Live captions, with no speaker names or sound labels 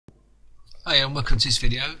Hi and welcome to this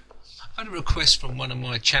video. I had a request from one of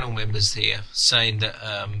my channel members here saying that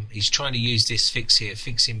he's trying to use this fix here,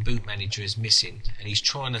 fixing boot manager is missing, and he's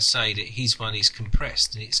trying to say that his one is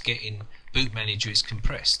compressed and it's getting boot manager is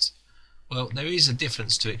compressed. Well, there is a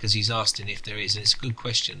difference to it because he's asking if there is, and it's a good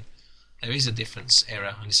question. There is a difference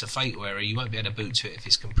error, and it's a fatal error. You won't be able to boot to it if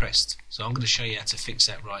it's compressed. So I'm going to show you how to fix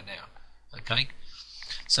that right now. Okay,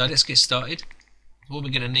 so let's get started. What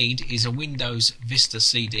we're going to need is a Windows Vista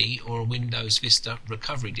CD or a Windows Vista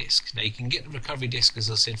recovery disk. Now you can get the recovery disk, as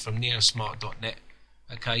I said, from neosmart.net,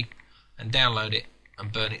 okay, and download it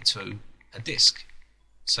and burn it to a disk.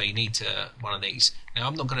 So you need one of these. Now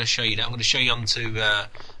I'm not going to show you that. I'm going to show you onto a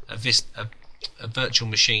virtual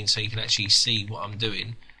machine so you can actually see what I'm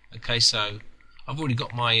doing. Okay, so I've already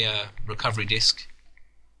got my recovery disk,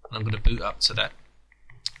 and I'm going to boot up to that.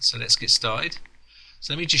 So let's get started.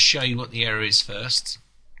 So let me just show you what the error is first,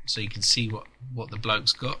 so you can see what the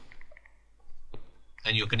bloke's got,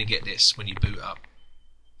 and you're going to get this when you boot up.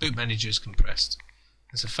 Boot manager is compressed.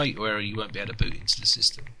 It's a fatal error, you won't be able to boot into the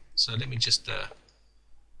system. So let me just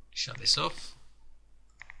shut this off,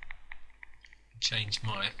 change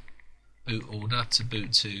my boot order to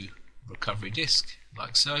boot to recovery disk,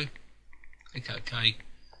 like so. Click OK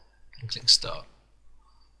and click start.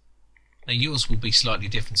 Now yours will be slightly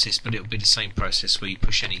different, but it will be the same process where you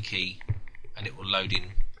push any key and it will load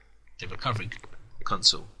in the recovery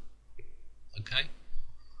console. Okay,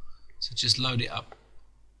 so just load it up.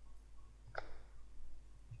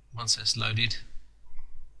 Once that's loaded,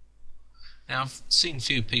 now I've seen a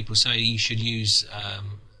few people say you should use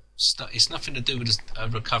it's nothing to do with a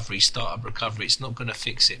recovery, startup recovery. It's not going to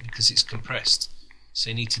fix it because it's compressed,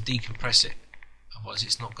 so you need to decompress it, otherwise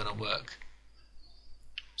it's not going to work.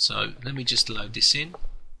 So let me just load this in.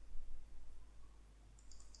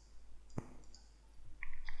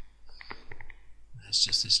 There's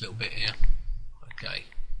just this little bit here. Okay.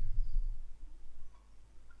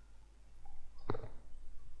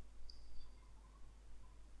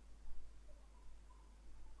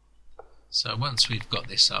 So once we've got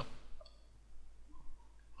this up,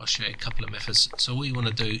 I'll show you a couple of methods. So all you want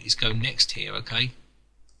to do is go next here, okay?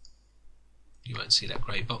 You won't see that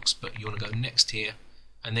grey box, but you want to go next here.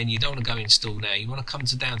 And then you don't want to go install now, you want to come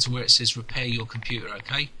down to where it says repair your computer,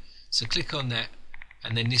 okay? So click on that,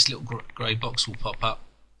 and then this little grey box will pop up,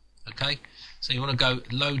 okay? So you want to go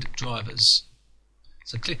load drivers.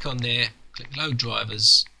 So click on there, click load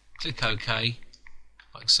drivers, click OK,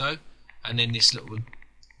 like so, and then this little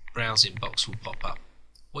browsing box will pop up.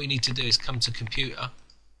 What you need to do is come to computer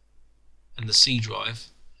and the C drive,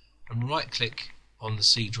 and right click on the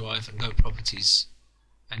C drive and go properties.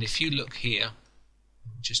 And if you look here,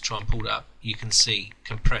 just try and pull that up, you can see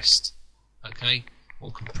compressed, okay,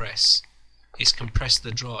 or compress. It's compressed the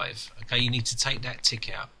drive, okay. You need to take that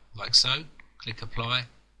tick out, like so. Click apply.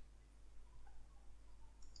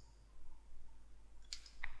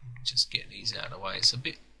 Just get these out of the way. It's a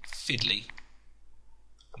bit fiddly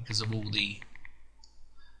because of all the,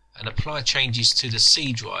 and apply changes to the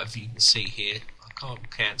C drive. You can see here, I can't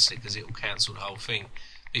cancel it because it will cancel the whole thing.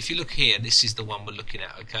 But if you look here, this is the one we're looking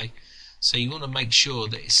at, okay. So you want to make sure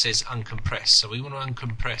that it says uncompressed. So we want to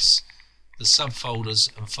uncompress the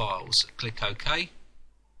subfolders and files. Click OK.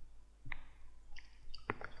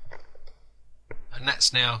 And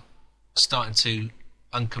that's now starting to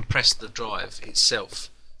uncompress the drive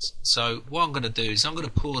itself. So what I'm going to do is I'm going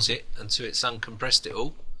to pause it until it's uncompressed it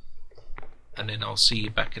all, and then I'll see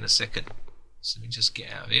you back in a second. So let me just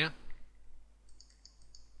get out of here.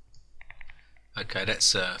 Okay,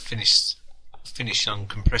 that's finished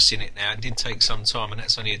uncompressing it now. It did take some time, and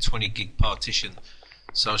that's only a 20 gig partition,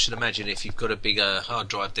 so I should imagine if you've got a bigger hard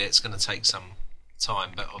drive there, it's going to take some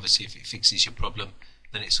time, but obviously if it fixes your problem,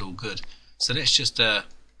 then it's all good. So let's just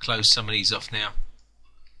close some of these off now,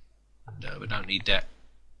 and we don't need that,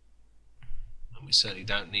 and we certainly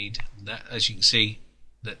don't need that. As you can see,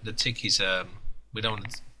 the tick is we don't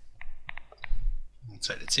want to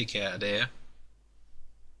take the tick out of there.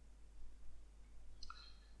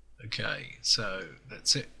 Okay, so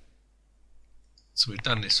that's it. So we've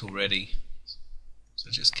done this already.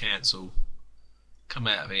 So just cancel, come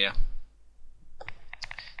out of here.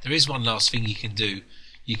 There is one last thing you can do.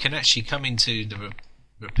 You can actually come into the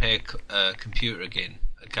repair computer again,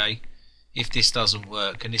 okay? If this doesn't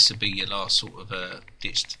work, and this will be your last sort of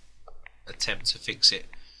ditched attempt to fix it.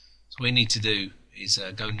 So what we need to do is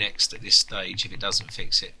go next at this stage if it doesn't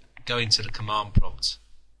fix it. Go into the command prompt,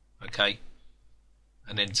 okay?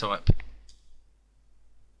 And then type,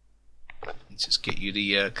 let's just get you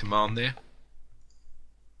the command there,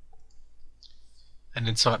 and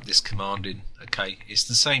then type this command in. Okay, it's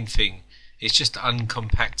the same thing, it's just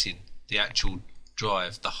uncompacting the actual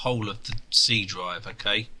drive, the whole of the C drive.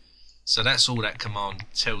 Okay, so that's all that command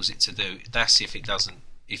tells it to do. That's if you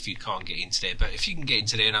can't get into there. But if you can get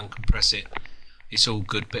into there and uncompress it, it's all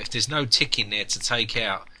good. But if there's no tick in there to take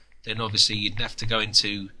out, then obviously you'd have to go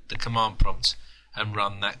into the command prompt and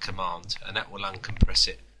run that command, and that will uncompress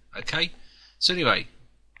it. Okay, so anyway,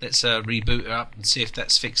 let's reboot it up and see if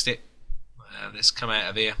that's fixed it. Let's come out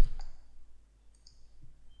of here.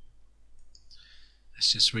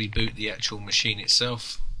 Let's just reboot the actual machine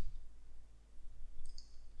itself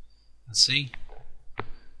and see.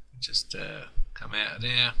 Just come out of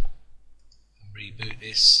there and reboot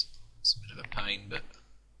this. It's a bit of a pain, but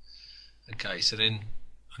okay. So then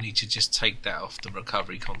I need to just take that off the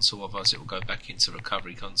recovery console, otherwise it will go back into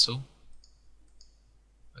recovery console.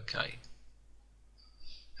 Okay,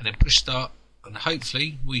 and then push start, and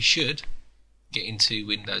hopefully we should get into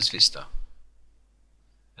Windows Vista.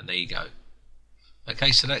 And there you go.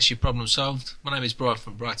 Okay, so that's your problem solved. My name is Brian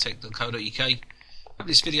from Britec.co.uk. Hope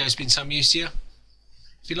this video has been some use to you.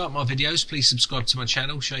 If you like my videos, please subscribe to my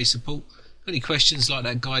channel, show your support. Got any questions like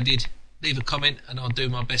that guy did, leave a comment and I'll do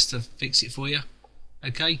my best to fix it for you.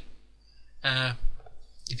 Okay, if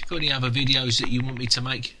you've got any other videos that you want me to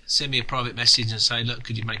make, send me a private message and say, look,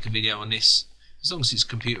 could you make a video on this? As long as it's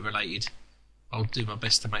computer related, I'll do my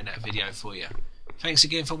best to make that video for you. Thanks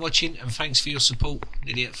again for watching, and thanks for your support.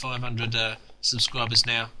 Nearly at 500 subscribers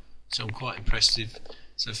now, so I'm quite impressed.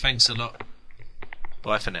 So thanks a lot.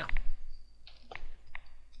 Bye for now.